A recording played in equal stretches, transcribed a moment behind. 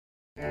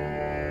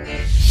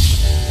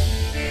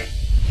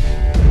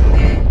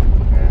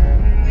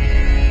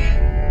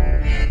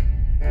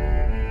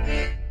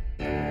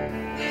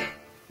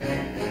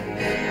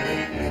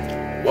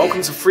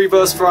welcome to Free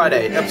Verse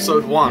Friday,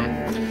 episode 1.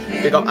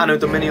 Big up Anno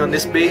Domini on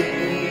this beat,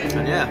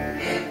 and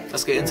yeah,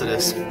 let's get into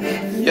this.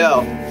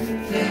 Yo.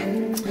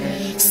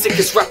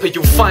 Sickest rapper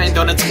you'll find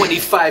on a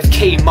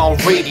 25k mile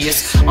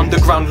radius.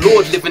 Underground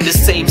lord living the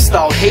same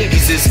style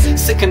Hades is.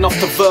 Sick enough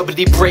to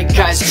verbally break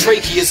guys'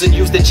 tracheas and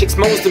use their chicks'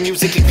 moans to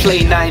musically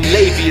play 9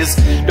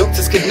 labias.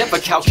 Doctors could never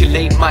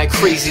calculate my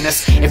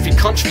craziness. Every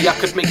country I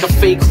could make a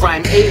fake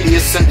rhyme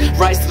alias and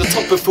rise to the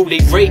top with who they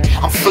rate.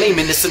 I'm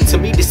flaming this, and to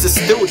me this is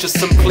still just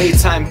some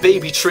playtime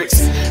baby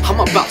tricks.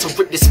 I'm about to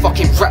rip this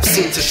fucking rap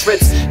scene to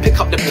shreds. Pick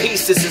up the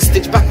pieces and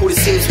stitch back all the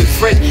seams with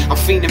thread. I'm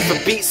fiending for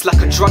beats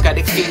like a drug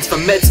addict fiends for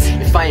meds.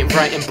 If I ain't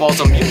writing bars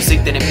on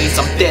music, then it means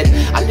I'm dead.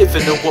 I live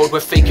in a world where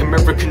fake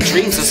American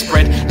dreams are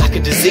spread like a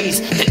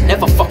disease that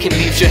never fucking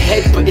leaves your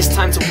head. But it's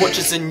time to watch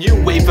as a new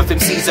wave of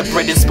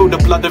MCs-are-bred and spill the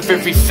blood of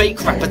every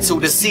fake rapper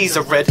till the seas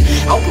are red.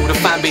 I'll build a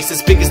fan base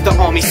as big as the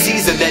army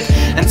Caesar led,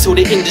 until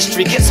the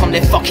industry gets on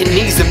their fucking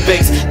knees and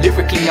begs.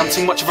 Lyrically I'm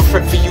too much of a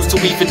threat for you to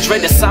even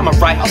dread. A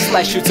samurai, I'll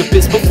slice you to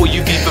bits before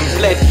you've even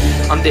bled.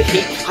 Under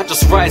heat, I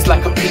just rise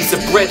like a piece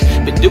of bread.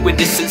 Been doing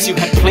this since you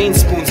had plain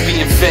spoons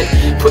being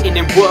fed. Putting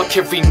in work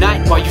every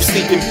night while you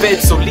sleep in bed.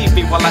 So leave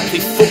me while I play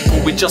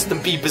football with Justin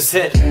Bieber's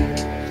head.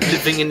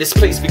 Living in this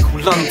place we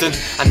call London,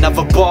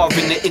 another bar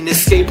in the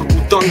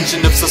inescapable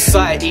dungeon of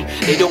society.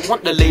 They don't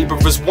want the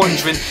labourers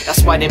wondering,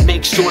 that's why they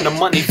make sure the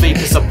money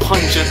vapors are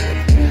pungent.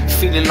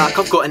 Feeling like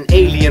I've got an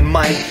alien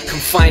mind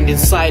confined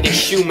inside a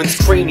human's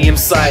cranium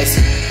size.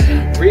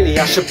 Really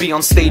I should be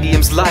on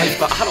stadiums live,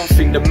 but I don't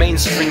think the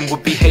mainstream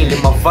would be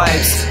hailing my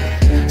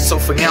vibes. So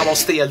for now I'll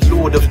stay a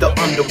lord of the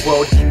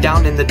underworld,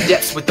 down in the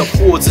depths with the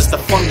hordes as the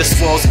thunder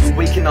swirls,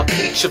 waking up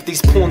each of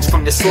these pawns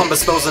from their slumber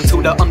spells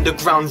until the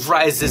underground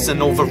rises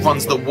and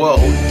overruns the world.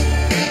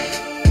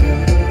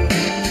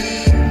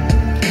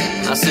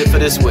 That's it for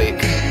this week.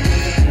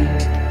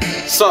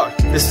 So,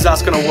 this is how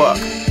it's gonna work.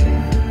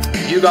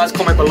 You guys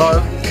comment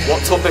below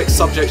what topics,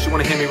 subjects you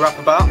want to hear me rap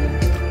about,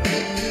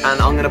 and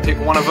I'm gonna pick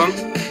one of them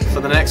for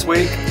the next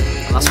week,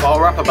 and that's what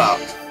I'll rap about.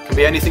 Can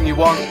be anything you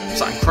want,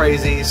 something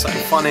crazy,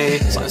 something funny,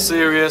 something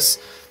serious,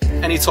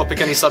 any topic,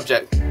 any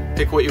subject.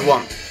 Pick what you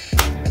want.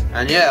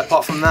 And yeah,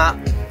 apart from that,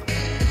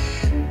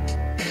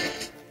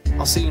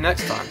 I'll see you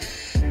next time.